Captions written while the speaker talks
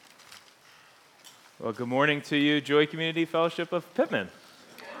Well, good morning to you, Joy Community Fellowship of Pittman.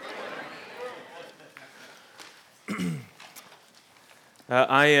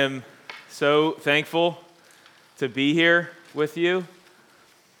 I am so thankful to be here with you.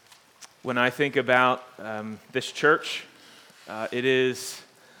 When I think about this church, it is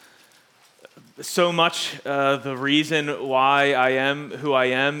so much the reason why I am who I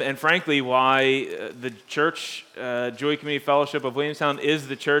am, and frankly, why the church, Joy Community Fellowship of Williamstown, is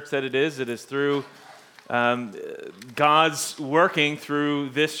the church that it is. It is through God's working through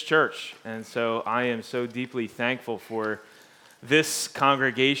this church. And so I am so deeply thankful for this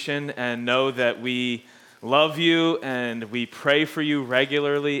congregation and know that we love you and we pray for you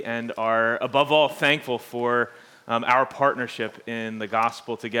regularly and are above all thankful for our partnership in the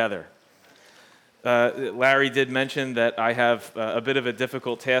gospel together. Larry did mention that I have a bit of a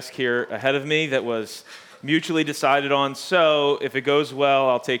difficult task here ahead of me that was mutually decided on. So if it goes well,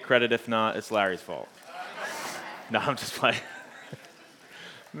 I'll take credit. If not, it's Larry's fault. No, I'm just playing.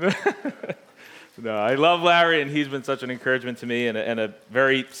 No, I love Larry, and he's been such an encouragement to me and a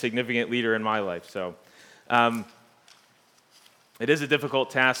very significant leader in my life. So it is a difficult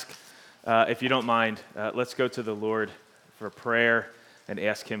task. If you don't mind, let's go to the Lord for prayer and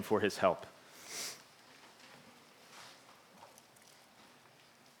ask him for his help.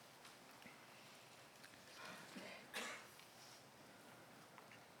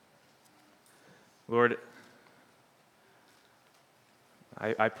 Lord,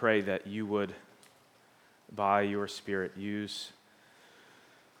 I pray that you would, by your Spirit, use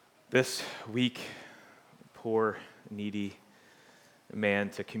this weak, poor, needy man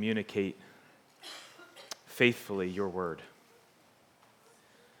to communicate faithfully your word.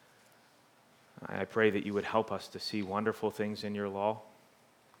 I pray that you would help us to see wonderful things in your law,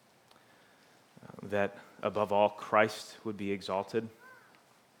 that above all Christ would be exalted,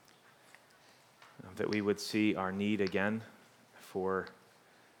 that we would see our need again for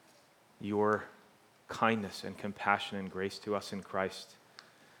your kindness and compassion and grace to us in Christ,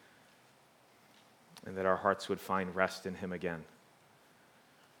 and that our hearts would find rest in him again.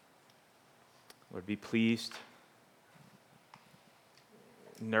 Lord, be pleased.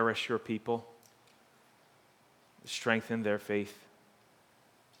 Nourish your people. Strengthen their faith.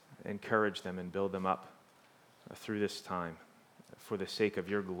 Encourage them and build them up through this time for the sake of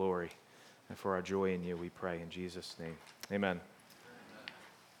your glory and for our joy in you, we pray in Jesus' name. Amen.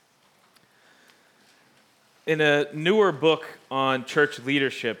 In a newer book on church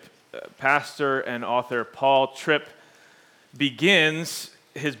leadership, pastor and author Paul Tripp begins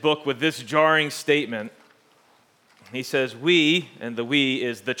his book with this jarring statement. He says, "We," and the "we"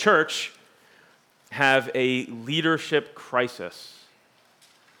 is the church, "have a leadership crisis."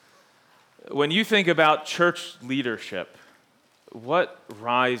 When you think about church leadership, what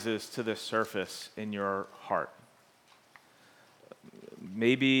rises to the surface in your heart?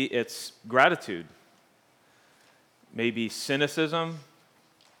 Maybe it's gratitude. Maybe cynicism.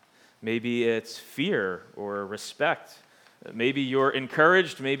 Maybe it's fear or respect. Maybe you're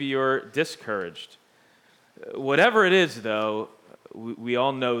encouraged. Maybe you're discouraged. Whatever it is, though, we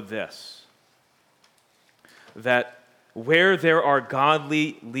all know this, that where there are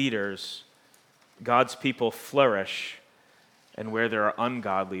godly leaders, God's people flourish, and where there are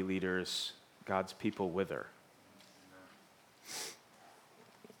ungodly leaders, God's people wither.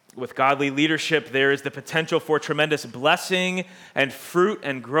 With godly leadership, there is the potential for tremendous blessing and fruit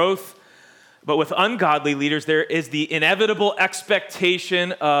and growth. But with ungodly leaders, there is the inevitable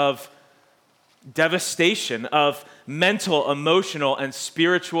expectation of devastation, of mental, emotional, and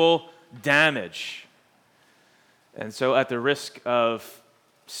spiritual damage. And so at the risk of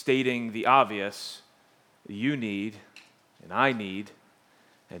stating the obvious, you need, and I need,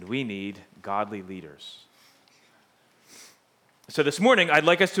 and we need godly leaders. So this morning, I'd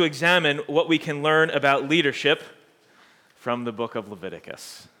like us to examine what we can learn about leadership from the book of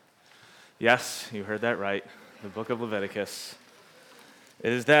Leviticus. Yes, you heard that right, the book of Leviticus.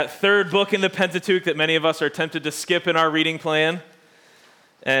 It is that third book in the Pentateuch that many of us are tempted to skip in our reading plan.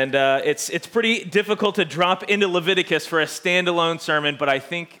 And it's pretty difficult to drop into Leviticus for a standalone sermon, but I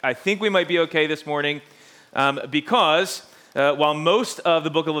think we might be okay this morning because while most of the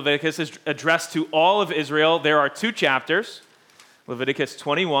book of Leviticus is addressed to all of Israel, there are two chapters, Leviticus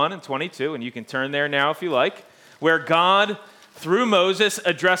 21 and 22, and you can turn there now if you like, where God, through Moses,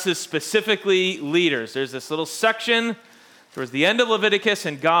 addresses specifically leaders. There's this little section towards the end of Leviticus,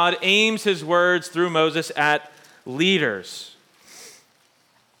 and God aims his words through Moses at leaders.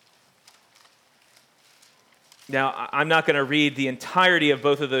 Now, I'm not going to read the entirety of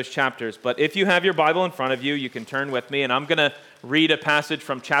both of those chapters, but if you have your Bible in front of you, you can turn with me, and I'm going to read a passage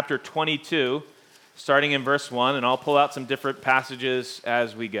from chapter 22 starting in verse 1, and I'll pull out some different passages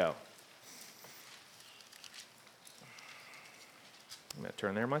as we go. I'm going to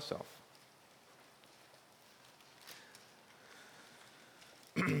turn there myself.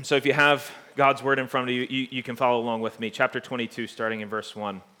 So if you have God's word in front of you, you can follow along with me. Chapter 22, starting in verse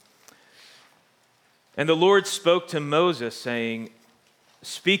 1. And the Lord spoke to Moses, saying,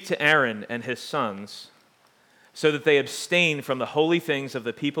 "Speak to Aaron and his sons, so that they abstain from the holy things of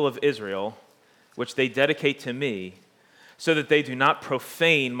the people of Israel, which they dedicate to me, so that they do not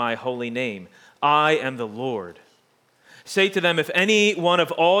profane my holy name. I am the Lord. Say to them, if any one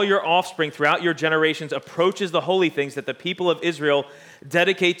of all your offspring throughout your generations approaches the holy things that the people of Israel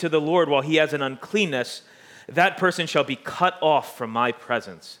dedicate to the Lord while he has an uncleanness, that person shall be cut off from my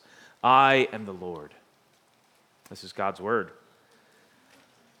presence. I am the Lord." This is God's word.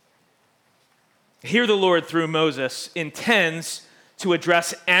 Here the Lord, through Moses, intends to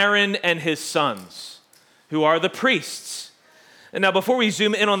address Aaron and his sons, who are the priests. And now, before we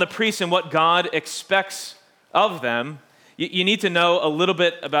zoom in on the priests and what God expects of them, you need to know a little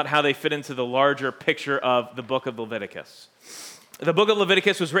bit about how they fit into the larger picture of the book of Leviticus. The book of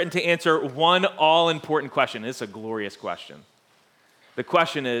Leviticus was written to answer one all-important question. It's a glorious question. The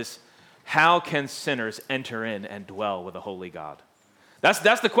question is, how can sinners enter in and dwell with a holy God?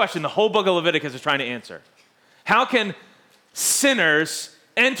 That's the question the whole book of Leviticus is trying to answer. How can sinners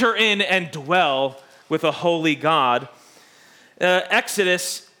enter in and dwell with a holy God?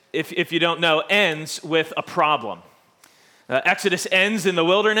 Exodus, if you don't know, ends with a problem. Exodus ends in the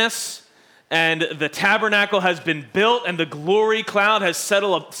wilderness, and the tabernacle has been built, and the glory cloud has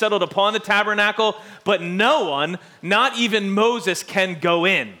settled upon the tabernacle, but no one, not even Moses, can go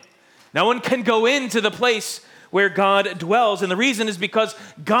in. No one can go into the place where God dwells, and the reason is because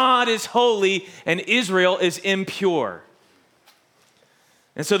God is holy and Israel is impure.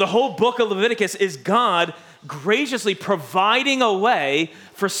 And so the whole book of Leviticus is God graciously providing a way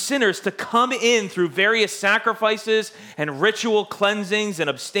for sinners to come in through various sacrifices and ritual cleansings and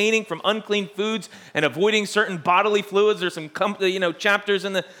abstaining from unclean foods and avoiding certain bodily fluids. There's some chapters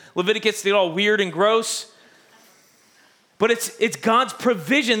in the Leviticus that are all weird and gross. But it's God's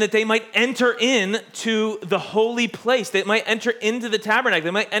provision that they might enter into the holy place. They might enter into the tabernacle.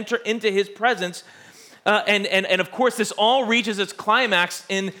 They might enter into his presence. And of course, this all reaches its climax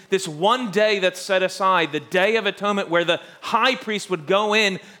in this one day that's set aside, the Day of Atonement, where the high priest would go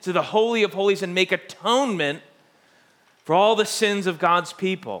in to the Holy of Holies and make atonement for all the sins of God's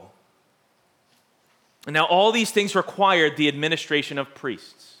people. And now all these things required the administration of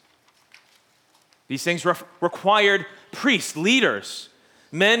priests. These things required priests, leaders,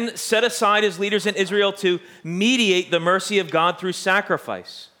 men set aside as leaders in Israel to mediate the mercy of God through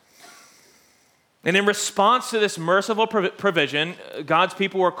sacrifice. And in response to this merciful provision, God's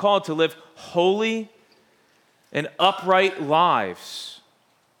people were called to live holy and upright lives,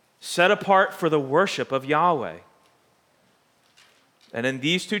 set apart for the worship of Yahweh. And in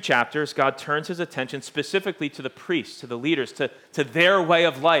these two chapters, God turns his attention specifically to the priests, to the leaders, to their way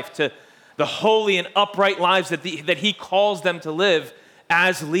of life, to the holy and upright lives that he calls them to live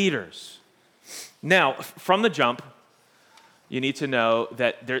as leaders. Now, from the jump, you need to know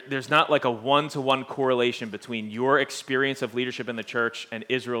that there's not like a one-to-one correlation between your experience of leadership in the church and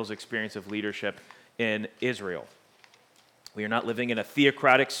Israel's experience of leadership in Israel. We are not living in a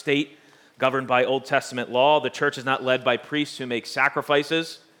theocratic state governed by Old Testament law. The church is not led by priests who make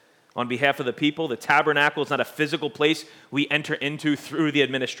sacrifices on behalf of the people. The tabernacle is not a physical place we enter into through the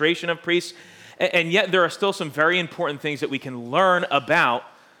administration of priests. And yet there are still some very important things that we can learn about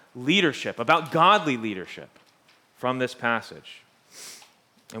leadership, about godly leadership, from this passage.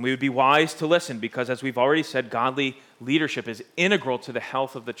 And we would be wise to listen because, as we've already said, godly leadership is integral to the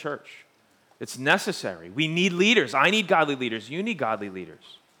health of the church. It's necessary. We need leaders. I need godly leaders. You need godly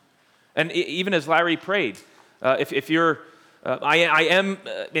leaders. And even as Larry prayed, if you're, I am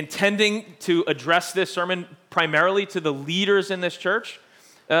intending to address this sermon primarily to the leaders in this church,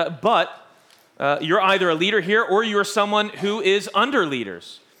 but you're either a leader here or you're someone who is under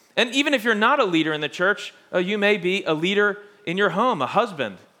leaders. And even if you're not a leader in the church, you may be a leader in your home, a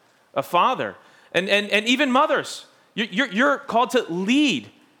husband, a father, and even mothers. You're called to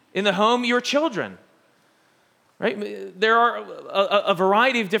lead in the home your children, right? There are a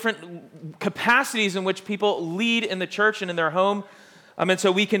variety of different capacities in which people lead in the church and in their home, and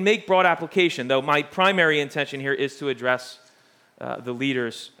so we can make broad application, though my primary intention here is to address the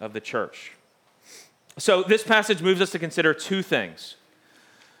leaders of the church. So this passage moves us to consider two things: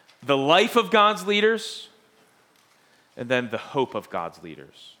 the life of God's leaders, and then the hope of God's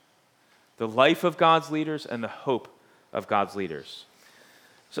leaders. The life of God's leaders and the hope of God's leaders.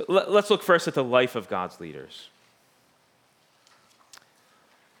 So let's look first at the life of God's leaders.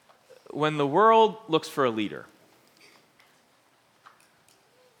 When the world looks for a leader,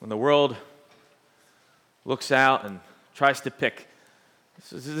 when the world looks out and tries to pick,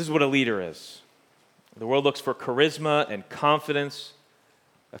 this is what a leader is. The world looks for charisma and confidence,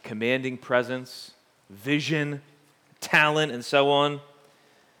 a commanding presence, vision, talent, and so on.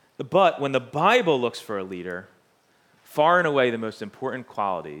 But when the Bible looks for a leader, far and away the most important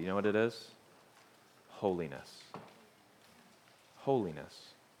quality, you know what it is? Holiness. Holiness.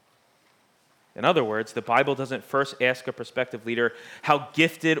 In other words, the Bible doesn't first ask a prospective leader how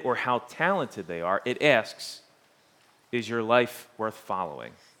gifted or how talented they are. It asks, is your life worth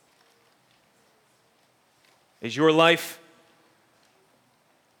following? Is your life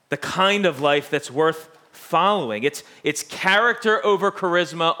the kind of life that's worth following? It's character over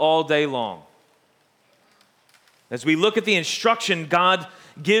charisma all day long. As we look at the instruction God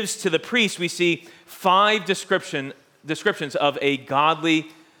gives to the priest, we see 5 descriptions of a godly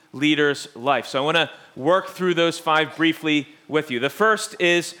leader's life. So I want to work through those 5 briefly with you. The first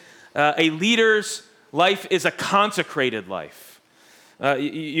is a leader's life is a consecrated life.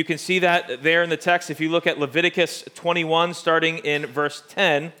 You can see that there in the text. If you look at Leviticus 21, starting in verse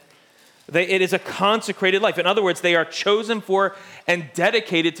 10, it is a consecrated life. In other words, they are chosen for and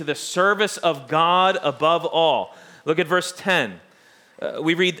dedicated to the service of God above all. Look at verse 10.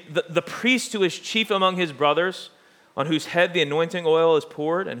 We read, the priest who is chief among his brothers, on whose head the anointing oil is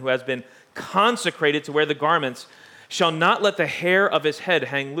poured, and who has been consecrated to wear the garments, shall not let the hair of his head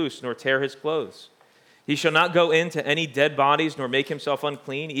hang loose, nor tear his clothes. He shall not go into any dead bodies, nor make himself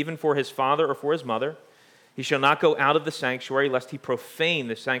unclean, even for his father or for his mother. He shall not go out of the sanctuary, lest he profane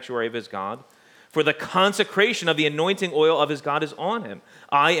the sanctuary of his God. For the consecration of the anointing oil of his God is on him.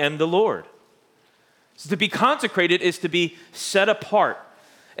 I am the Lord. So to be consecrated is to be set apart.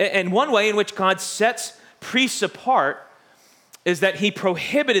 And one way in which God sets priests apart is that he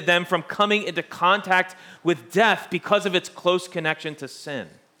prohibited them from coming into contact with death because of its close connection to sin.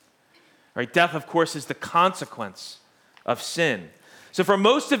 Right? Death, of course, is the consequence of sin. So for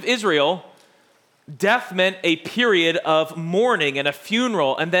most of Israel, death meant a period of mourning and a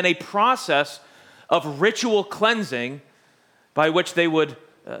funeral, and then a process of ritual cleansing by which they would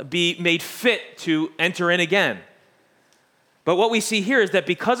be made fit to enter in again. But what we see here is that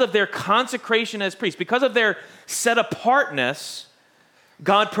because of their consecration as priests, because of their set-apartness,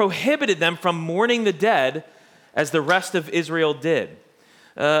 God prohibited them from mourning the dead as the rest of Israel did.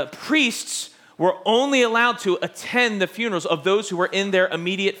 Priests were only allowed to attend the funerals of those who were in their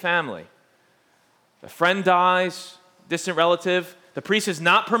immediate family. A friend dies, distant relative, the priest is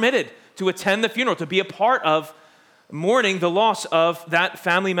not permitted to attend the funeral, to be a part of mourning the loss of that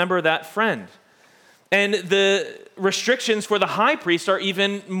family member, that friend. And the restrictions for the high priest are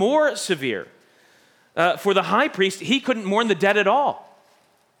even more severe. For the high priest, he couldn't mourn the dead at all.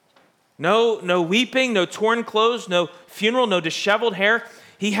 No weeping, no torn clothes, no funeral, no disheveled hair.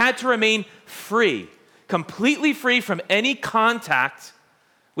 He had to remain free, completely free from any contact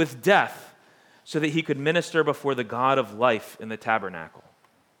with death, so that he could minister before the God of life in the tabernacle.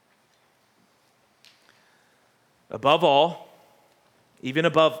 Above all, even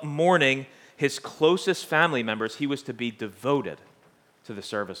above mourning his closest family members, he was to be devoted to the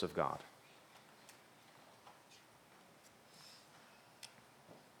service of God.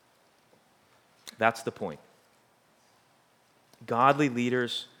 That's the point. Godly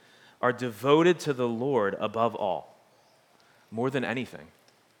leaders are devoted to the Lord above all, more than anything.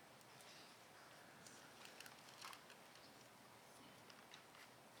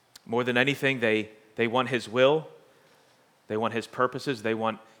 More than anything, they want his will, they want his purposes, they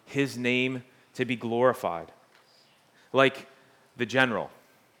want his name to be glorified. Like the general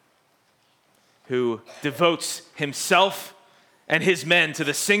who devotes himself and his men to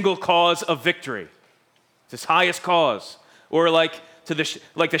the single cause of victory. It's his highest cause. Or like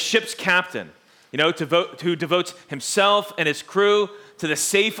the ship's captain, who devotes himself and his crew to the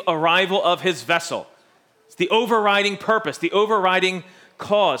safe arrival of his vessel. It's the overriding purpose, the overriding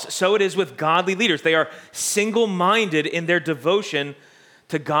cause. So it is with godly leaders. They are single-minded in their devotion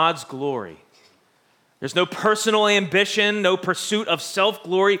to God's glory. There's no personal ambition, no pursuit of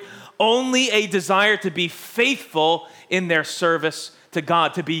self-glory, only a desire to be faithful in their service to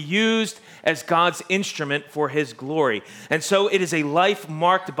God, to be used as God's instrument for his glory. And so it is a life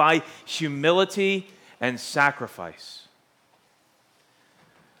marked by humility and sacrifice.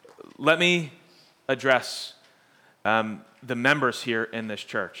 Let me address the members here in this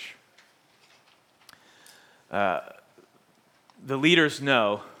church. The leaders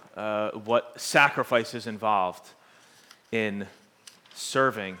know what sacrifice is involved in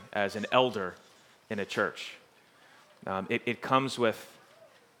serving as an elder in a church. It comes with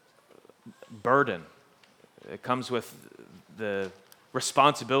burden. It comes with the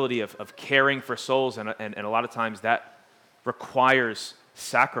responsibility of caring for souls, and a lot of times that requires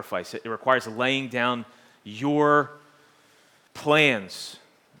sacrifice. It requires laying down your plans,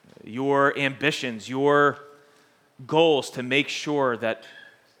 your ambitions, your goals to make sure that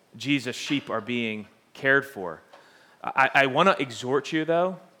Jesus' sheep are being cared for. I want to exhort you,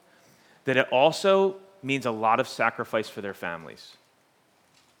 though, that it also means a lot of sacrifice for their families.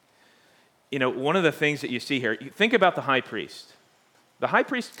 You know, one of the things that you see here, you think about the high priest. The high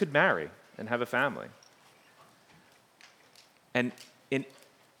priest could marry and have a family. And in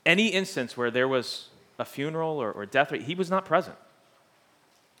any instance where there was a funeral or death, he was not present.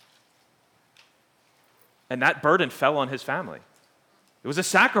 And that burden fell on his family. It was a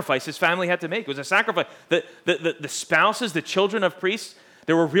sacrifice his family had to make. It was a sacrifice. The spouses, the children of priests,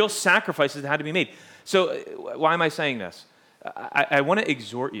 there were real sacrifices that had to be made. So why am I saying this? I want to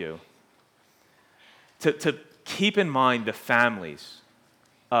exhort you to keep in mind the families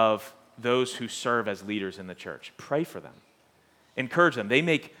of those who serve as leaders in the church. Pray for them. Encourage them. They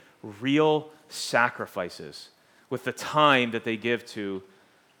make real sacrifices with the time that they give to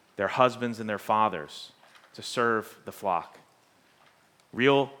their husbands and their fathers to serve the flock.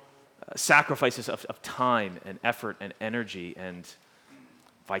 Real sacrifices of time and effort and energy and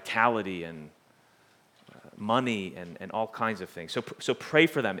vitality and money and all kinds of things. So pray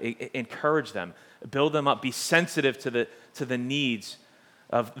for them, encourage them, build them up, be sensitive to the needs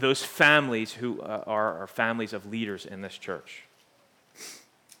of those families who are families of leaders in this church.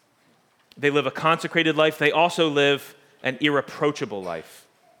 They live a consecrated life. They also live an irreproachable life.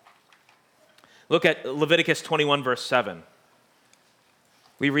 Look at Leviticus 21, verse 7.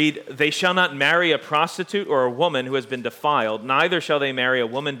 We read, "They shall not marry a prostitute or a woman who has been defiled, neither shall they marry a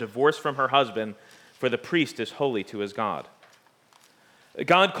woman divorced from her husband, for the priest is holy to his God."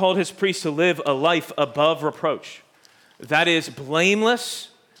 God called his priests to live a life above reproach. That is blameless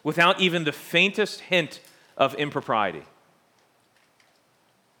without even the faintest hint of impropriety.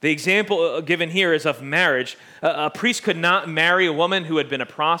 The example given here is of marriage. A priest could not marry a woman who had been a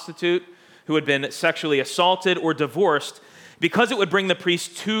prostitute, who had been sexually assaulted or divorced, because it would bring the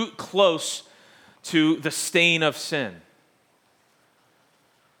priest too close to the stain of sin.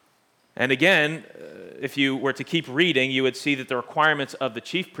 And again, if you were to keep reading, you would see that the requirements of the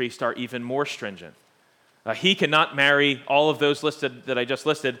chief priest are even more stringent. He cannot marry all of those listed that I just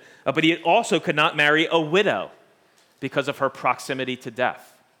listed, but he also could not marry a widow because of her proximity to death.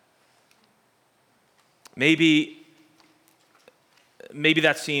 Maybe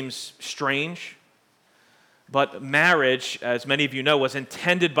that seems strange, but marriage, as many of you know, was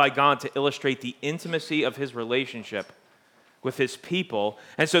intended by God to illustrate the intimacy of his relationship with his people.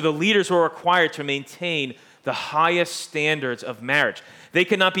 And so the leaders were required to maintain the highest standards of marriage. They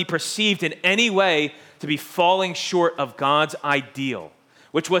could not be perceived in any way to be falling short of God's ideal,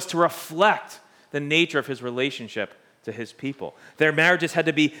 which was to reflect the nature of his relationship to his people. Their marriages had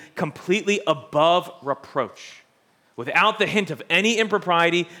to be completely above reproach, without the hint of any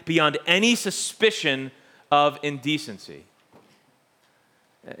impropriety, beyond any suspicion of indecency.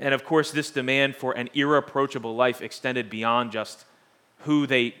 And of course, this demand for an irreproachable life extended beyond just who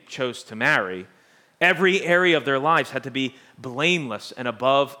they chose to marry. Every area of their lives had to be blameless and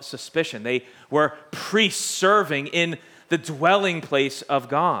above suspicion. They were priests serving in the dwelling place of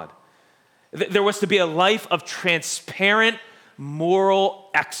God. There was to be a life of transparent moral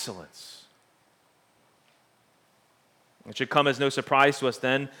excellence. It should come as no surprise to us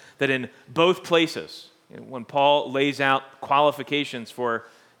then that in both places, when Paul lays out qualifications for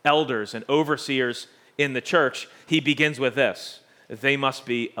elders and overseers in the church, he begins with this: they must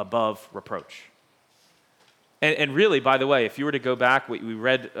be above reproach. And really, by the way, if you were to go back, we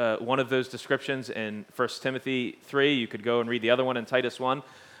read one of those descriptions in 1 Timothy 3. You could go and read the other one in Titus 1.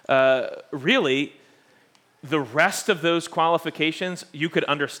 Really, the rest of those qualifications you could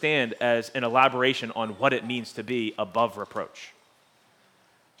understand as an elaboration on what it means to be above reproach.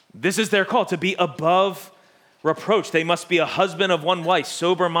 This is their call, to be above reproach. They must be a husband of one wife,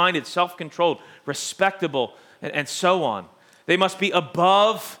 sober-minded, self-controlled, respectable, and so on. They must be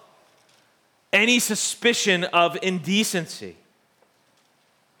above any suspicion of indecency.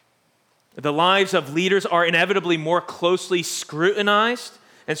 The lives of leaders are inevitably more closely scrutinized,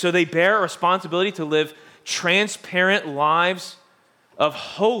 and so they bear a responsibility to live transparent lives of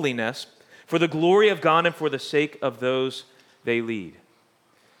holiness for the glory of God and for the sake of those they lead.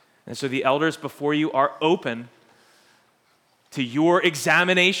 And so the elders before you are open to your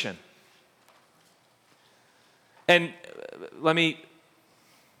examination. And let me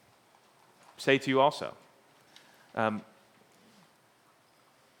say to you also,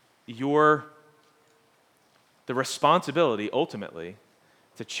 the responsibility ultimately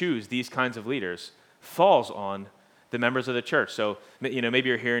to choose these kinds of leaders falls on the members of the church. So, maybe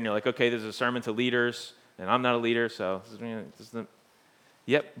you're here and you're like, okay, there's a sermon to leaders, and I'm not a leader, so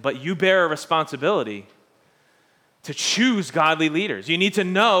yep, but you bear a responsibility to choose godly leaders. You need to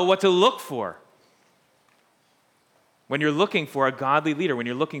know what to look for when you're looking for a godly leader, when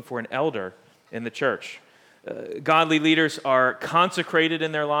you're looking for an elder in the church. Godly leaders are consecrated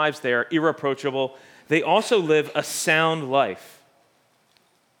in their lives. They are irreproachable. They also live a sound life.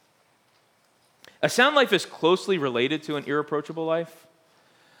 A sound life is closely related to an irreproachable life,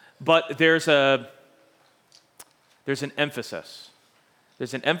 but there's an emphasis.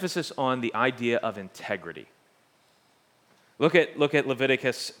 There's an emphasis on the idea of integrity. Look at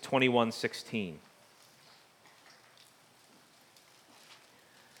Leviticus 21:16.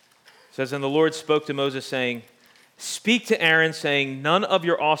 It says, "And the Lord spoke to Moses, saying, Speak to Aaron, saying, None of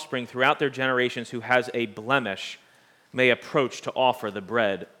your offspring throughout their generations who has a blemish may approach to offer the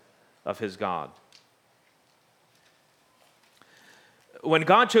bread of his God." When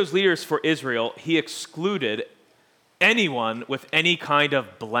God chose leaders for Israel, he excluded anyone with any kind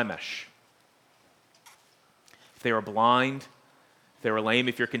of blemish. If they were blind, if they were lame,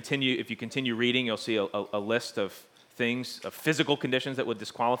 if you continue reading, you'll see a list of things, of physical conditions that would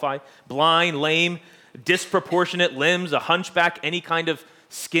disqualify. Blind, lame, disproportionate limbs, a hunchback, any kind of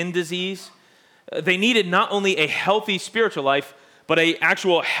skin disease. They needed not only a healthy spiritual life, but an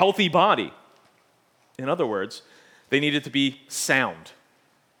actual healthy body. In other words, they needed to be sound.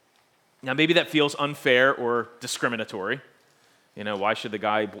 Now, maybe that feels unfair or discriminatory. Why should the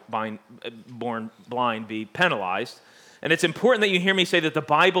guy born blind be penalized? And it's important that you hear me say that the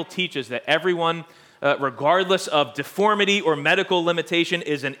Bible teaches that everyone, regardless of deformity or medical limitation,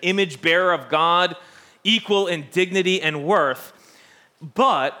 is an image bearer of God, equal in dignity and worth.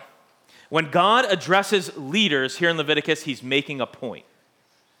 But when God addresses leaders here in Leviticus, he's making a point.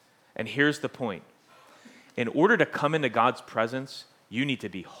 And here's the point. In order to come into God's presence, you need to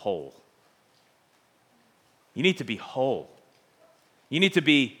be whole. You need to be whole. You need to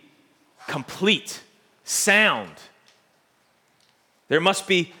be complete, sound. There must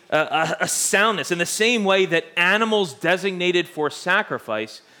be a soundness in the same way that animals designated for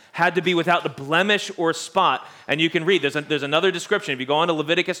sacrifice had to be without the blemish or spot. And you can read, there's another description. If you go on to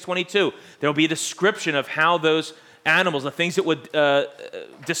Leviticus 22, there will be a description of how those animals, the things that would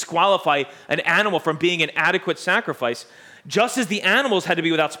disqualify an animal from being an adequate sacrifice, just as the animals had to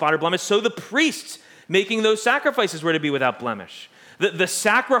be without spot or blemish, so the priests making those sacrifices were to be without blemish. The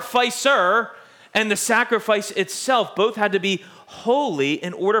sacrificer and the sacrifice itself both had to be holy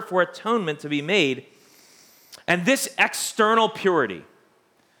in order for atonement to be made. And this external purity,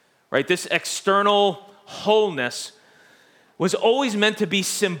 right, this external wholeness was always meant to be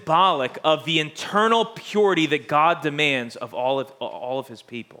symbolic of the internal purity that God demands of all of his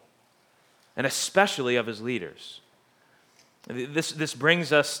people, and especially of his leaders. This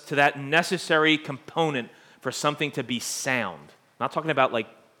brings us to that necessary component for something to be sound. I'm not talking about like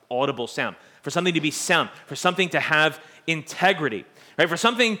audible sound. For something to be sound, for something to have integrity, right? For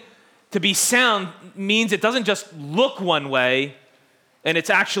something to be sound means it doesn't just look one way and it's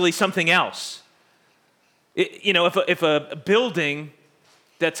actually something else. If a building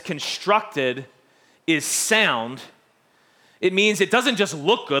that's constructed is sound, it means it doesn't just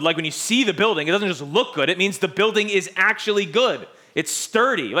look good. Like when you see the building, it doesn't just look good. It means the building is actually good. It's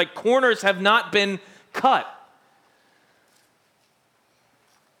sturdy. Like corners have not been cut.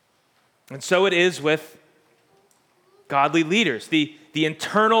 And so it is with godly leaders. The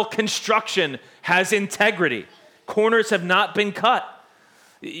internal construction has integrity. Corners have not been cut.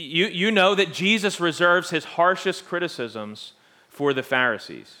 You know that Jesus reserves his harshest criticisms for the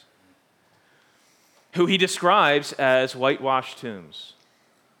Pharisees, who he describes as whitewashed tombs,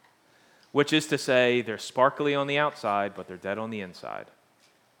 which is to say they're sparkly on the outside, but they're dead on the inside.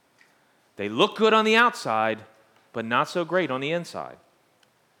 They look good on the outside, but not so great on the inside.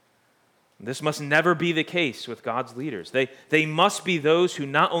 This must never be the case with God's leaders. They must be those who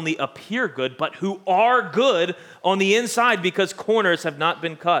not only appear good, but who are good on the inside because corners have not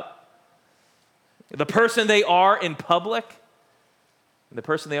been cut. The person they are in public, the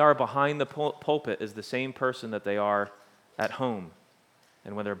person they are behind the pulpit is the same person that they are at home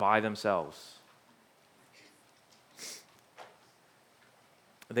and when they're by themselves.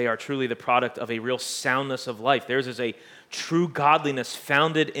 They are truly the product of a real soundness of life. Theirs is a true godliness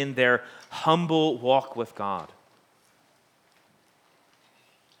founded in their humble walk with God.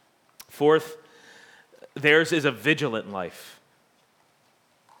 Fourth, theirs is a vigilant life.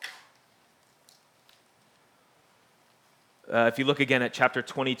 If you look again at chapter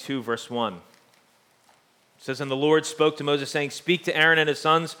 22, verse 1, it says, "And the Lord spoke to Moses, saying, Speak to Aaron and his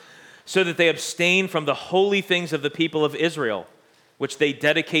sons, so that they abstain from the holy things of the people of Israel, which they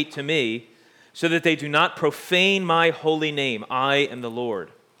dedicate to me, so that they do not profane my holy name. I am the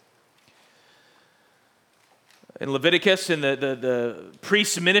Lord." In Leviticus, in the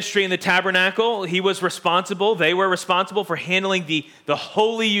priest's ministry in the tabernacle, they were responsible for handling the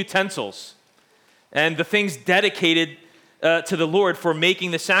holy utensils and the things dedicated to the Lord for making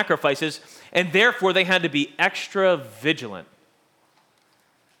the sacrifices, and therefore they had to be extra vigilant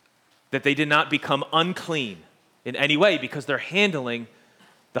that they did not become unclean in any way because they're handling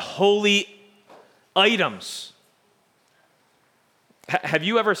the holy items. Have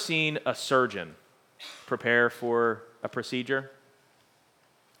you ever seen a surgeon prepare for a procedure?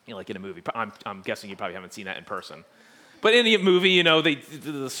 Like in a movie. I'm guessing you probably haven't seen that in person. But in a movie, they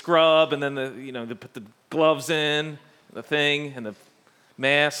do the scrub and then they put the gloves in, the thing, and the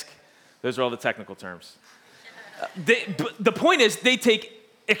mask. Those are all the technical terms. The point is, they take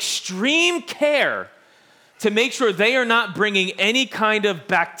extreme care to make sure they are not bringing any kind of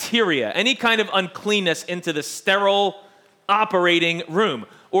bacteria, any kind of uncleanness into the sterile operating room.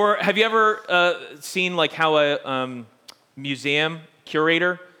 Or have you ever seen how a museum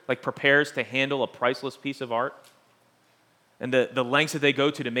curator prepares to handle a priceless piece of art? And the lengths that they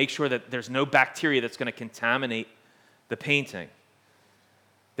go to make sure that there's no bacteria that's going to contaminate the painting.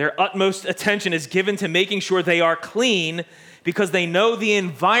 Their utmost attention is given to making sure they are clean because they know the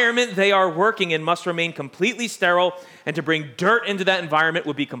environment they are working in must remain completely sterile, and to bring dirt into that environment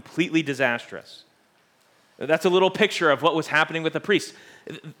would be completely disastrous. That's a little picture of what was happening with the priests.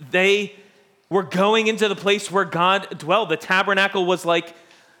 They were going into the place where God dwelled. The tabernacle was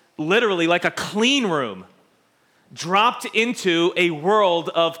literally like a clean room, dropped into a world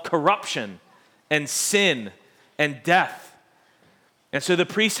of corruption and sin and death. And so the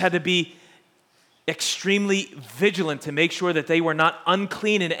priests had to be extremely vigilant to make sure that they were not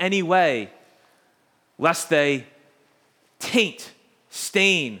unclean in any way, lest they taint,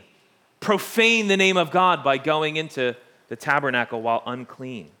 stain, profane the name of God by going into the tabernacle while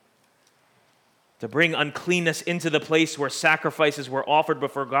unclean. To bring uncleanness into the place where sacrifices were offered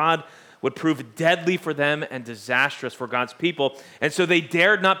before God would prove deadly for them and disastrous for God's people. And so they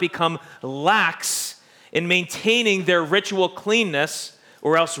dared not become lax in maintaining their ritual cleanness,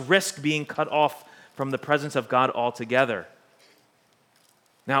 or else risk being cut off from the presence of God altogether.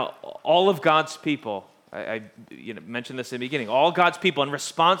 Now, all of God's people, I mentioned this in the beginning, all God's people, in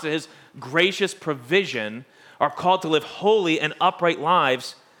response to his gracious provision, are called to live holy and upright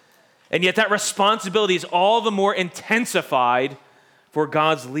lives, and yet that responsibility is all the more intensified for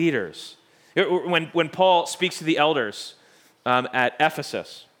God's leaders. When Paul speaks to the elders at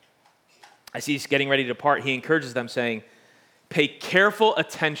Ephesus, as he's getting ready to depart, he encourages them saying, "Pay careful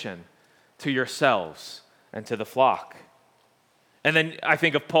attention to yourselves and to the flock." And then I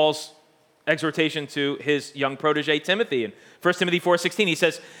think of Paul's exhortation to his young protege Timothy. In 1 Timothy 4:16, he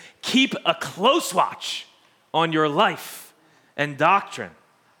says, "Keep a close watch on your life and doctrine."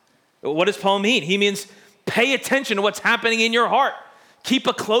 What does Paul mean? He means pay attention to what's happening in your heart. Keep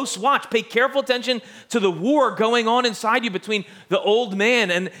a close watch. Pay careful attention to the war going on inside you between the old man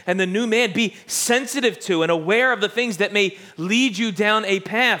and the new man. Be sensitive to and aware of the things that may lead you down a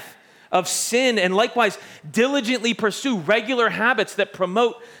path of sin, and likewise diligently pursue regular habits that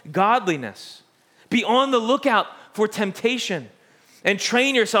promote godliness. Be on the lookout for temptation and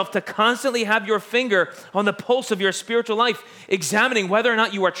train yourself to constantly have your finger on the pulse of your spiritual life, examining whether or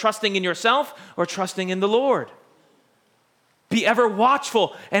not you are trusting in yourself or trusting in the Lord. Be ever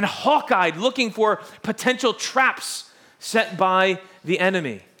watchful and hawk-eyed, looking for potential traps set by the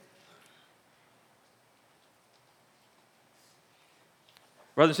enemy.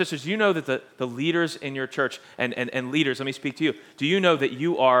 Brothers and sisters, do you know that the leaders in your church, and leaders, let me speak to you, do you know that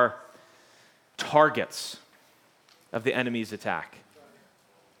you are targets of the enemy's attack?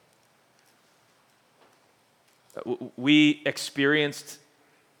 We experienced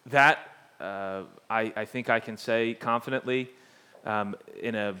that, I think I can say confidently,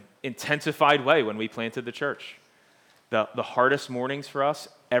 in an intensified way when we planted the church. The hardest mornings for us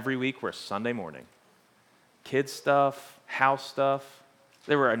every week were Sunday morning. Kids stuff, house stuff.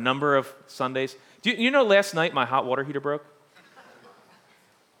 There were a number of Sundays. Do you know last night my hot water heater broke?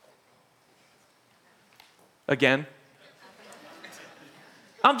 Again.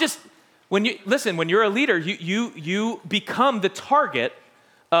 When you're a leader, you become the target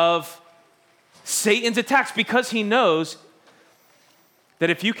of Satan's attacks because he knows that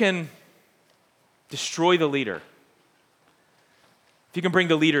if you can destroy the leader, if you can bring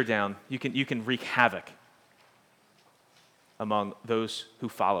the leader down, you can wreak havoc. among those who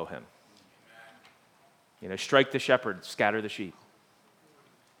follow him. Strike the shepherd, scatter the sheep.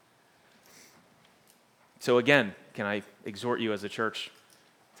 So again, can I exhort you as a church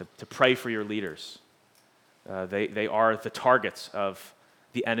to pray for your leaders? They are the targets of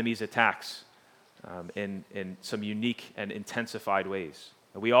the enemy's attacks in some unique and intensified ways.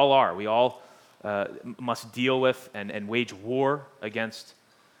 We all are. We all must deal with and wage war against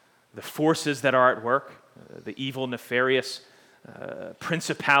the forces that are at work, the evil, nefarious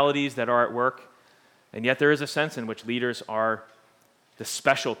principalities that are at work. And yet there is a sense in which leaders are the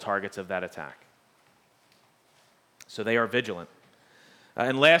special targets of that attack. So they are vigilant.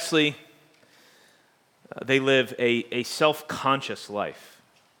 And lastly, they live a self-conscious life.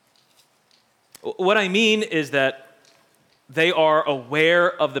 What I mean is that they are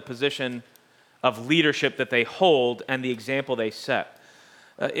aware of the position of leadership that they hold and the example they set.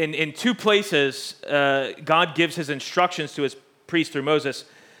 In two places, God gives his instructions to his priest through Moses.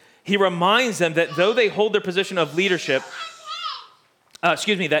 He reminds them that though they hold their position of leadership,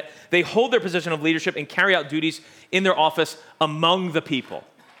 that they hold their position of leadership and carry out duties in their office among the people.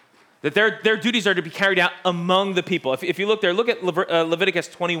 That their duties are to be carried out among the people. If you look there, look at Leviticus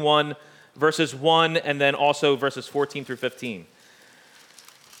 21, verses 1, and then also verses 14 through 15.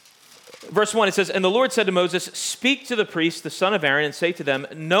 Verse 1, it says, "And the Lord said to Moses, speak to the priests, the son of Aaron, and say to them,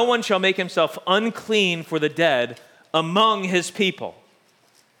 no one shall make himself unclean for the dead among his people."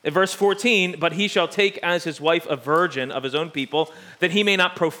 In verse 14, "But he shall take as his wife a virgin of his own people, that he may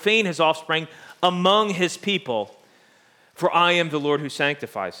not profane his offspring among his people, for I am the Lord who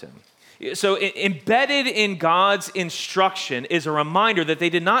sanctifies him." So embedded in God's instruction is a reminder that they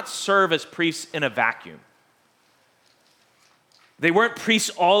did not serve as priests in a vacuum. They weren't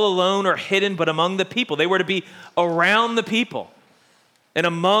priests all alone or hidden, but among the people. They were to be around the people and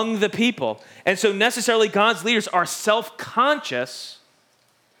among the people. And so necessarily God's leaders are self-conscious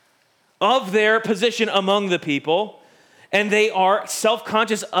of their position among the people, and they are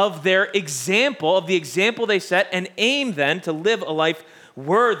self-conscious of their example, of the example they set, and aim then to live a life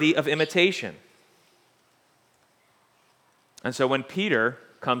worthy of imitation. And so when Peter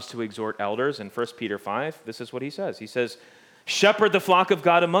comes to exhort elders in 1 Peter 5, this is what he says. He says, "Shepherd the flock of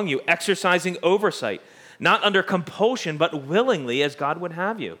God among you, exercising oversight, not under compulsion, but willingly as God would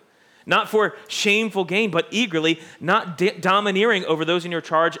have you. Not for shameful gain, but eagerly, not domineering over those in your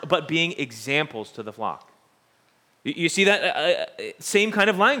charge, but being examples to the flock." You see that same kind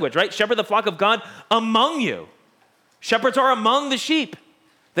of language, right? Shepherd the flock of God among you. Shepherds are among the sheep.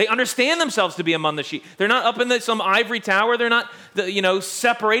 They understand themselves to be among the sheep. They're not up in some ivory tower. They're not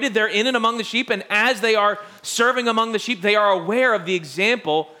separated. They're in and among the sheep. And as they are serving among the sheep, they are aware of the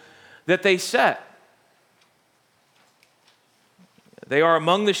example that they set. They are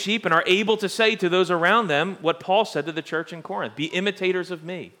among the sheep and are able to say to those around them what Paul said to the church in Corinth: "Be imitators of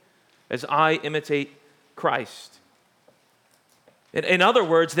me as I imitate Christ." In other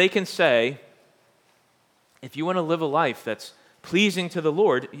words, they can say, if you want to live a life that's pleasing to the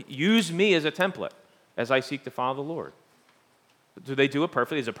Lord, use me as a template as I seek to follow the Lord. Do they do it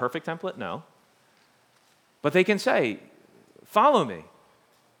perfectly? Is it a perfect template? No. But they can say, follow me.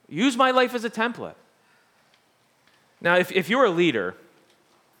 Use my life as a template. Now, if you're a leader,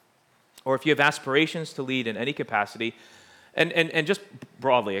 or if you have aspirations to lead in any capacity, and just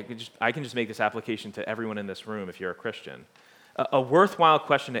broadly, I can just make this application to everyone in this room if you're a Christian. A worthwhile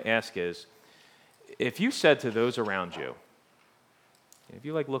question to ask is, if you said to those around you, if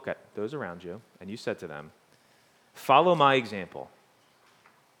you look at those around you, and you said to them, follow my example.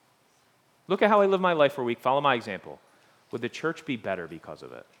 Look at how I live my life for a week, follow my example. Would the church be better because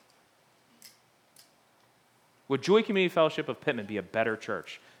of it? Would Joy Community Fellowship of Pittman be a better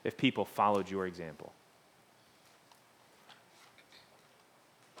church if people followed your example?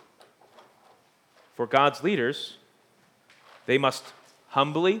 For God's leaders, they must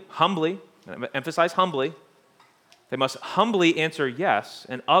humbly, emphasize humbly, they must humbly answer yes,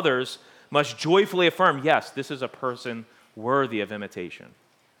 and others must joyfully affirm, yes, this is a person worthy of imitation.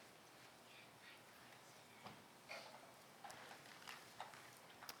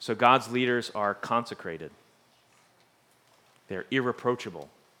 So God's leaders are consecrated. They're irreproachable.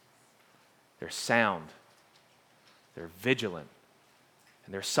 They're sound. They're vigilant.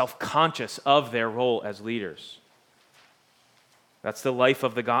 And they're self-conscious of their role as leaders. That's the life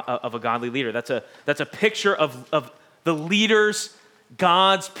of a godly leader. That's a picture of the leaders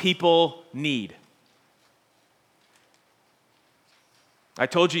God's people need. I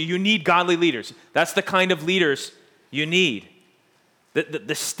told you need godly leaders. That's the kind of leaders you need.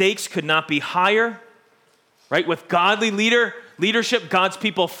 The stakes could not be higher, right? With godly leadership, God's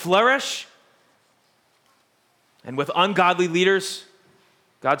people flourish. And with ungodly leaders,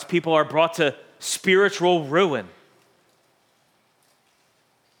 God's people are brought to spiritual ruin.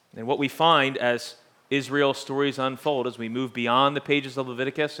 And what we find as Israel's stories unfold, as we move beyond the pages of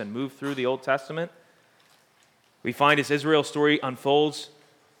Leviticus and move through the Old Testament, we find as Israel's story unfolds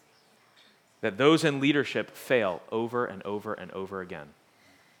that those in leadership fail over and over and over again.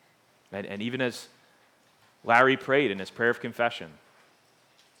 And even as Larry prayed in his prayer of confession,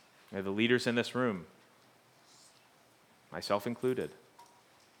 the leaders in this room, myself included,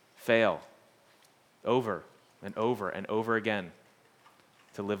 fail over and over and over again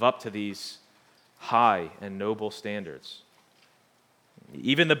to live up to these high and noble standards.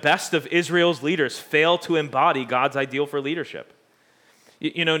 Even the best of Israel's leaders fail to embody God's ideal for leadership.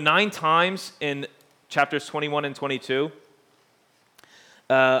 9 times in chapters 21 and 22,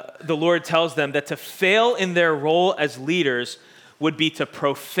 the Lord tells them that to fail in their role as leaders would be to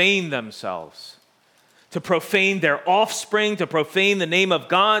profane themselves, to profane their offspring, to profane the name of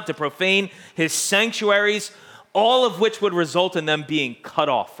God, to profane his sanctuaries, all of which would result in them being cut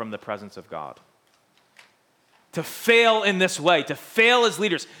off from the presence of God. To fail in this way, to fail as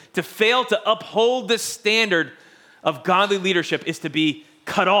leaders, to fail to uphold this standard of godly leadership is to be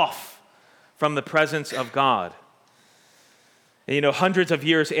cut off from the presence of God. And hundreds of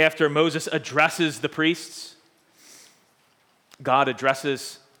years after Moses addresses the priests, God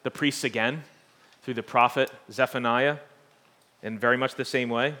addresses the priests again through the prophet Zephaniah in very much the same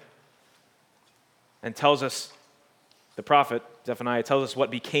way, and tells us, the prophet Zephaniah tells us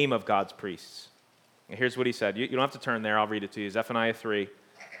what became of God's priests. And here's what he said. You don't have to turn there. I'll read it to you. Zephaniah 3,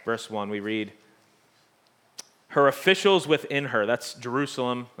 verse 1, we read, "Her officials within her," that's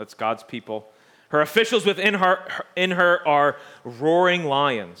Jerusalem, that's God's people, "her officials within her are roaring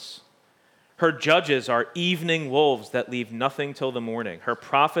lions. Her judges are evening wolves that leave nothing till the morning. Her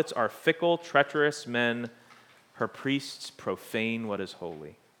prophets are fickle, treacherous men. Her priests profane what is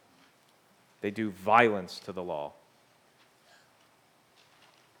holy. They do violence to the law."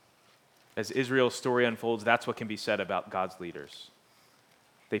 As Israel's story unfolds, that's what can be said about God's leaders.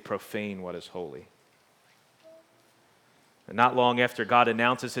 They profane what is holy. And not long after God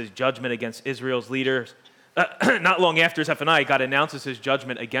announces his judgment against Israel's leaders, not long after Zephaniah, God announces his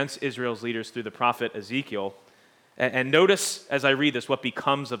judgment against Israel's leaders through the prophet Ezekiel. And notice, as I read this, what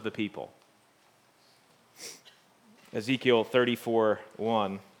becomes of the people. Ezekiel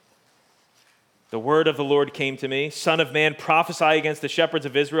 34:1. "The word of the Lord came to me, Son of man, prophesy against the shepherds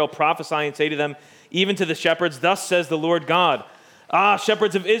of Israel, prophesy and say to them, even to the shepherds, thus says the Lord God, Ah,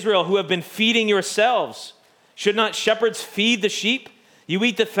 shepherds of Israel, who have been feeding yourselves, should not shepherds feed the sheep? You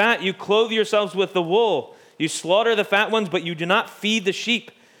eat the fat, you clothe yourselves with the wool. You slaughter the fat ones, but you do not feed the sheep.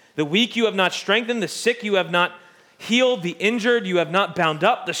 The weak you have not strengthened, the sick you have not healed, the injured you have not bound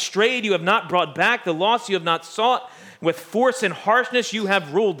up, the strayed you have not brought back, the lost you have not sought. With force and harshness you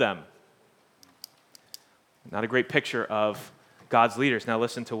have ruled them." Not a great picture of God's leaders. Now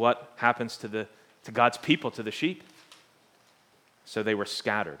listen to what happens to God's people, to the sheep. "So they were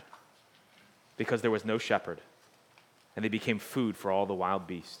scattered because there was no shepherd, and they became food for all the wild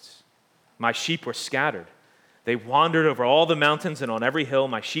beasts. My sheep were scattered. They wandered over all the mountains and on every hill.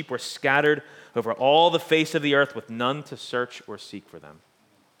 My sheep were scattered over all the face of the earth with none to search or seek for them."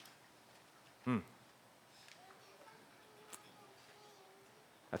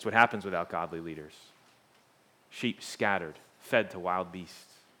 That's what happens without godly leaders. Sheep scattered, fed to wild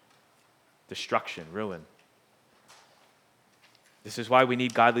beasts. Destruction, ruin. This is why we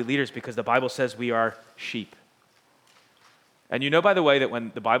need godly leaders, because the Bible says we are sheep. And by the way, that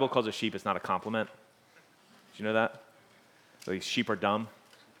when the Bible calls us sheep, it's not a compliment. Did you know that? These sheep are dumb.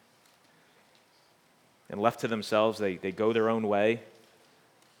 And left to themselves, they go their own way,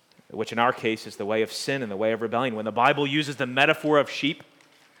 which in our case is the way of sin and the way of rebellion. When the Bible uses the metaphor of sheep,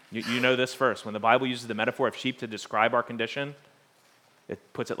 you know this first. When the Bible uses the metaphor of sheep to describe our condition, it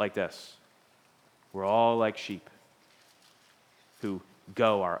puts it like this. We're all like sheep who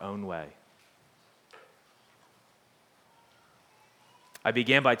go our own way. I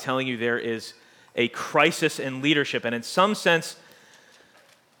began by telling you there is a crisis in leadership, and in some sense,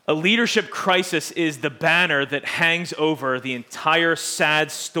 a leadership crisis is the banner that hangs over the entire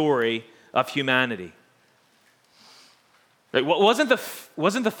sad story of humanity. Right? Wasn't the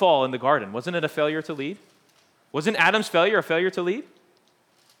fall in the garden, wasn't it a failure to lead? Wasn't Adam's failure a failure to lead?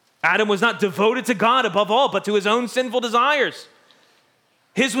 Adam was not devoted to God above all, but to his own sinful desires.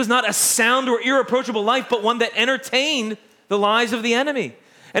 His was not a sound or irreproachable life, but one that entertained the lies of the enemy.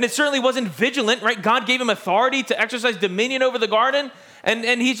 And it certainly wasn't vigilant, right? God gave him authority to exercise dominion over the garden,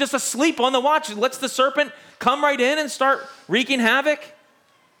 and he's just asleep on the watch. He lets the serpent come right in and start wreaking havoc.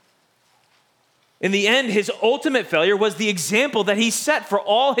 In the end, his ultimate failure was the example that he set for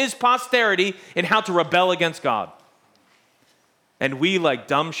all his posterity in how to rebel against God. And we, like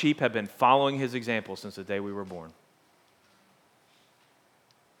dumb sheep, have been following his example since the day we were born.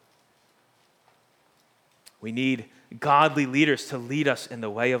 We need godly leaders to lead us in the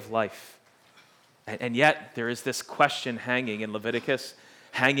way of life. And yet, there is this question hanging in Leviticus,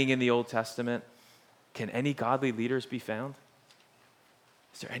 hanging in the Old Testament. Can any godly leaders be found?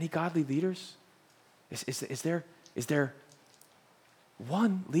 Is there any godly leaders? Is there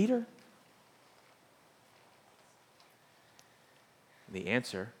one leader? The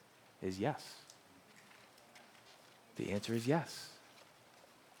answer is yes. The answer is yes.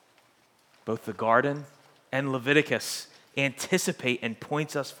 Both the garden and Leviticus anticipate and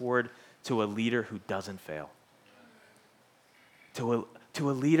points us forward to a leader who doesn't fail. To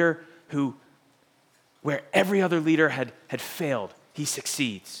a leader who, where every other leader had failed, he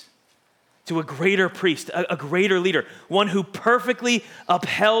succeeds. To a greater priest, a greater leader, one who perfectly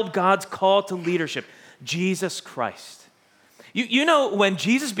upheld God's call to leadership, Jesus Christ. You know, when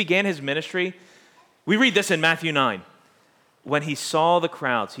Jesus began his ministry, we read this in Matthew 9. When he saw the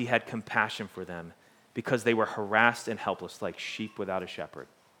crowds, he had compassion for them because they were harassed and helpless like sheep without a shepherd.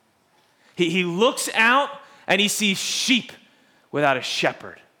 He looks out and he sees sheep without a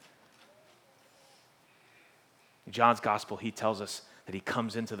shepherd. In John's gospel, he tells us that he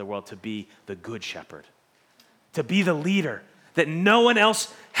comes into the world to be the good shepherd, to be the leader that no one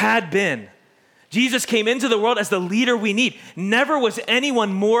else had been. Jesus came into the world as the leader we need. Never was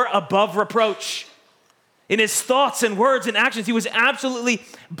anyone more above reproach. In his thoughts and words and actions, he was absolutely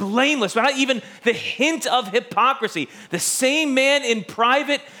blameless, without even the hint of hypocrisy. The same man in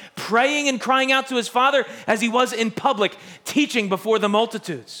private, praying and crying out to his Father as he was in public, teaching before the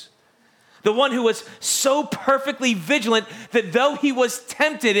multitudes. The one who was so perfectly vigilant that though he was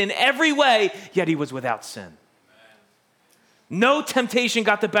tempted in every way, yet he was without sin. No temptation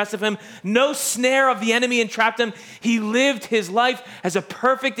got the best of him. No snare of the enemy entrapped him. He lived his life as a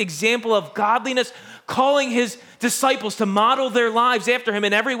perfect example of godliness, calling his disciples to model their lives after him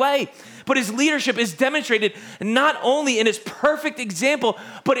in every way. But his leadership is demonstrated not only in his perfect example,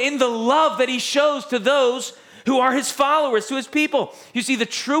 but in the love that he shows to those who are his followers, to his people. You see, the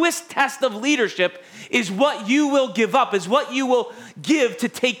truest test of leadership is what you will give up, is what you will give to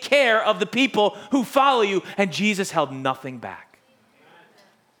take care of the people who follow you. And Jesus held nothing back.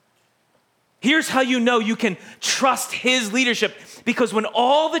 Here's how you know you can trust his leadership. Because when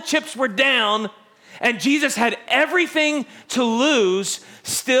all the chips were down and Jesus had everything to lose,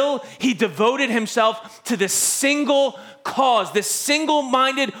 still he devoted himself to this single cause, this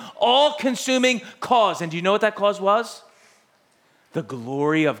single-minded, all-consuming cause. And do you know what that cause was? The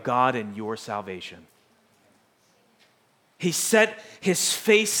glory of God in your salvation. He set his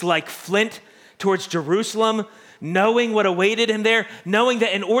face like flint towards Jerusalem, knowing what awaited him there, knowing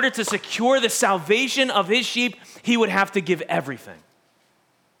that in order to secure the salvation of his sheep, he would have to give everything.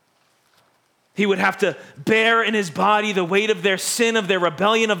 He would have to bear in his body the weight of their sin, of their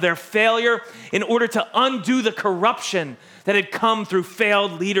rebellion, of their failure, in order to undo the corruption that had come through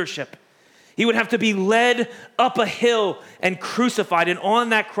failed leadership. He would have to be led up a hill and crucified, and on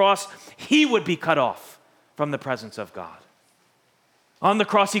that cross, he would be cut off from the presence of God. On the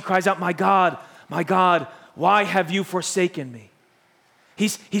cross, he cries out, my God, why have you forsaken me?"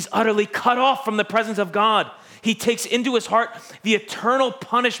 He's utterly cut off from the presence of God. He takes into his heart the eternal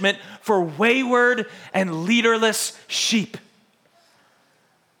punishment for wayward and leaderless sheep.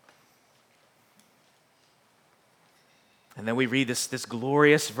 And then we read this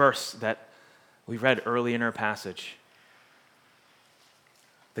glorious verse that we read early in our passage.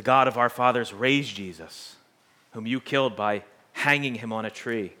 The God of our fathers raised Jesus, whom you killed by hanging him on a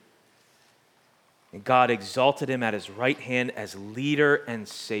tree. And God exalted him at his right hand as leader and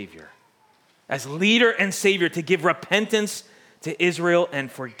savior. As leader and savior to give repentance to Israel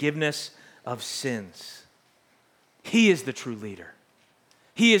and forgiveness of sins. He is the true leader.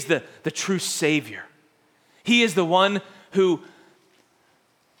 He is the true savior. He is the one who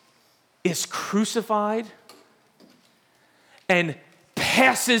is crucified and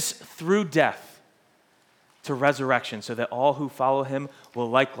passes through death to resurrection, so that all who follow him will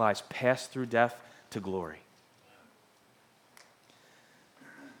likewise pass through death to glory.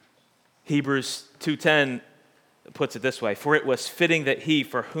 Hebrews 2:10 puts it this way: "For it was fitting that he,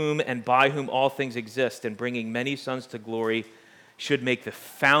 for whom and by whom all things exist, and bringing many sons to glory, should make the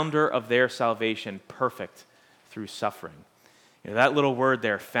founder of their salvation perfect through suffering." You know, that little word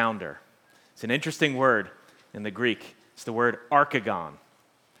there, founder, it's an interesting word in the Greek. It's the word archegon.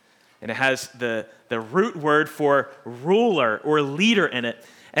 And it has the root word for ruler or leader in it.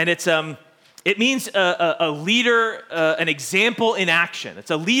 And it's It means a leader, an example in action.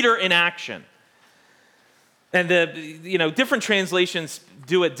 It's a leader in action. And different translations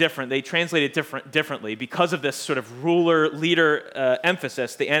do it different. They translate it differently because of this sort of ruler-leader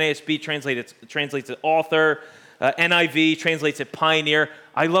emphasis. The NASB translates it author. NIV translates it pioneer.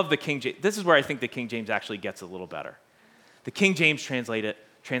 I love the King James. This is where I think the King James actually gets a little better. The King James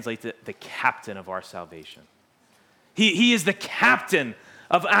translates it the captain of our salvation. He is the captain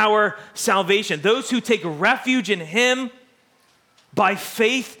of our salvation. Those who take refuge in him by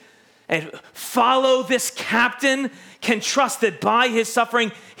faith and follow this captain can trust that by his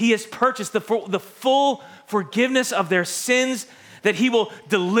suffering, he has purchased the full forgiveness of their sins, that he will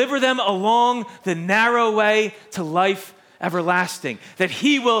deliver them along the narrow way to life everlasting, that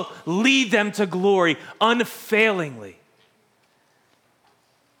he will lead them to glory unfailingly.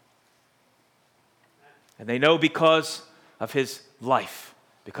 And they know because of his life,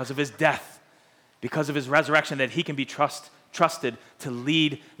 because of his death, because of his resurrection, that he can be trusted to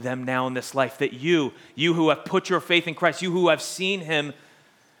lead them now in this life. That you who have put your faith in Christ, you who have seen him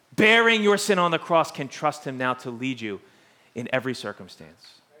bearing your sin on the cross, can trust him now to lead you in every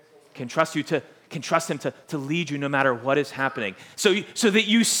circumstance. Can trust him to lead you no matter what is happening. So that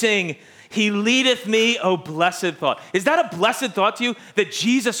you sing, he leadeth me, O blessed thought. Is that a blessed thought to you? That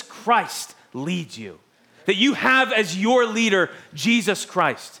Jesus Christ leads you. That you have as your leader, Jesus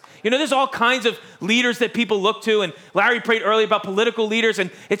Christ. There's all kinds of leaders that people look to, and Larry prayed earlier about political leaders, and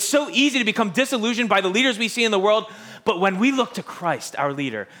it's so easy to become disillusioned by the leaders we see in the world. But when we look to Christ, our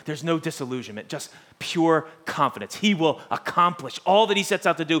leader, there's no disillusionment, just pure confidence. He will accomplish all that he sets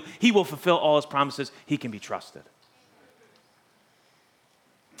out to do. He will fulfill all his promises. He can be trusted.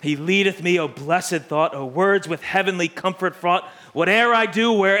 He leadeth me, O blessed thought, O words with heavenly comfort fraught. Whate'er I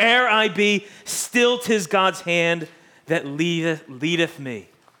do, where'er I be, still 'tis God's hand that leadeth me.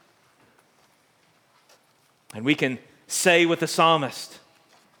 And we can say with the psalmist,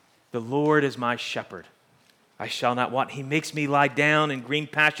 the Lord is my shepherd. I shall not want. He makes me lie down in green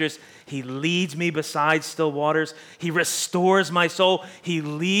pastures. He leads me beside still waters. He restores my soul. He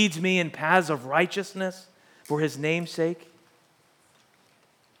leads me in paths of righteousness for his name's sake.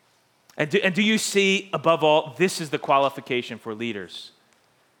 And do you see, above all, this is the qualification for leaders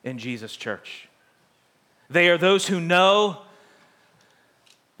in Jesus' church. They are those who know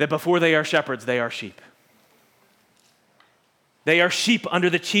that before they are shepherds, they are sheep. They are sheep under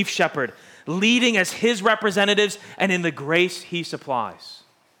the chief shepherd, leading as his representatives and in the grace he supplies.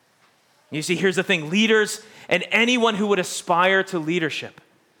 You see, here's the thing. Leaders and anyone who would aspire to leadership,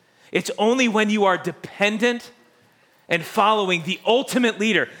 it's only when you are dependent and following the ultimate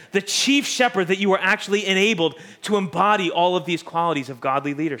leader, the chief shepherd, that you are actually enabled to embody all of these qualities of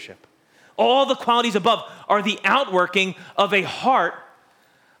godly leadership. All the qualities above are the outworking of a heart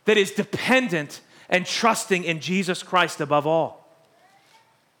that is dependent and trusting in Jesus Christ above all.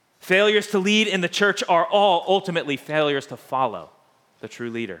 Failures to lead in the church are all ultimately failures to follow the true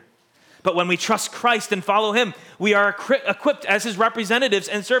leader. But when we trust Christ and follow him, we are equipped as his representatives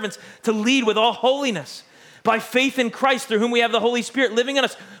and servants to lead with all holiness. By faith in Christ, through whom we have the Holy Spirit living in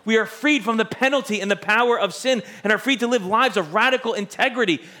us, we are freed from the penalty and the power of sin and are free to live lives of radical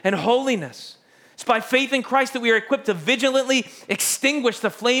integrity and holiness. It's by faith in Christ that we are equipped to vigilantly extinguish the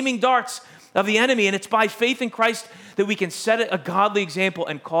flaming darts of the enemy, and it's by faith in Christ that we can set a godly example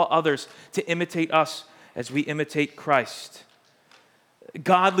and call others to imitate us as we imitate Christ.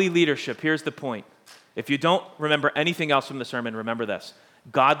 Godly leadership, here's the point. If you don't remember anything else from the sermon, remember this.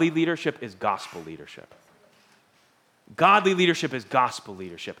 Godly leadership is gospel leadership. Godly leadership is gospel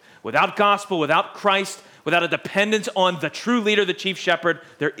leadership. Without gospel, without Christ, without a dependence on the true leader, the chief shepherd,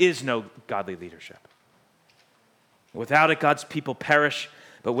 there is no godly leadership. Without it, God's people perish,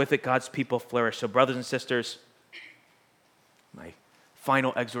 but with it, God's people flourish. So brothers and sisters, my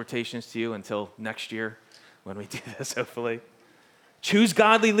final exhortations to you until next year when we do this, hopefully. Choose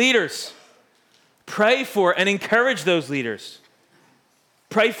godly leaders. Pray for and encourage those leaders.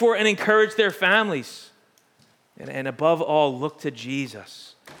 Pray for and encourage their families. And above all, look to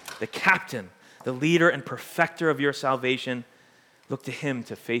Jesus, the captain, the leader and perfecter of your salvation. Look to him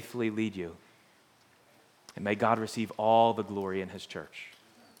to faithfully lead you. And may God receive all the glory in his church.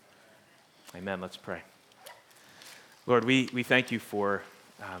 Amen. Let's pray. Lord, we thank you for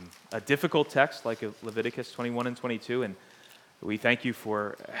a difficult text like Leviticus 21 and 22, and we thank you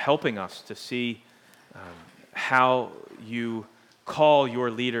for helping us to see how you call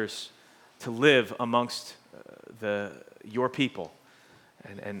your leaders to live amongst your people.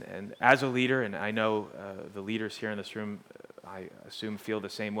 And as a leader, and I know the leaders here in this room, I assume feel the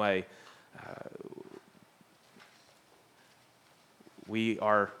same way, we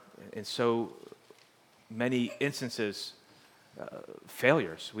are in so many instances,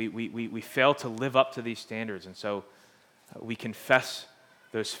 failures. We fail to live up to these standards, and so we confess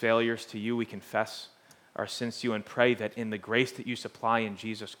those failures to you. We confess our sins to you and pray that in the grace that you supply in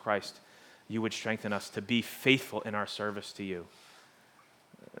Jesus Christ, you would strengthen us to be faithful in our service to you,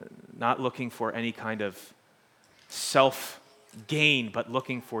 not looking for any kind of self-gain, but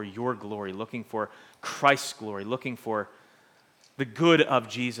looking for your glory, looking for Christ's glory, looking for the good of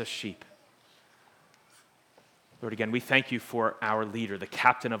Jesus' sheep. Lord, again, we thank you for our leader, the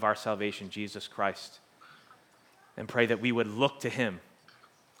captain of our salvation, Jesus Christ, and pray that we would look to him,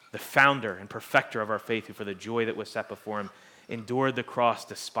 the founder and perfecter of our faith, who for the joy that was set before him endured the cross,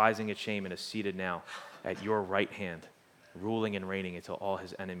 despising its shame, and is seated now at your right hand, ruling and reigning until all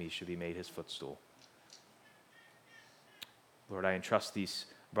his enemies should be made his footstool. Lord, I entrust these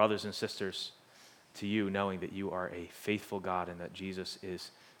brothers and sisters to you, knowing that you are a faithful God and that Jesus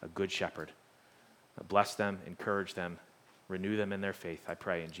is a good shepherd. Bless them, encourage them, renew them in their faith, I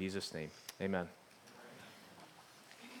pray in Jesus' name. Amen.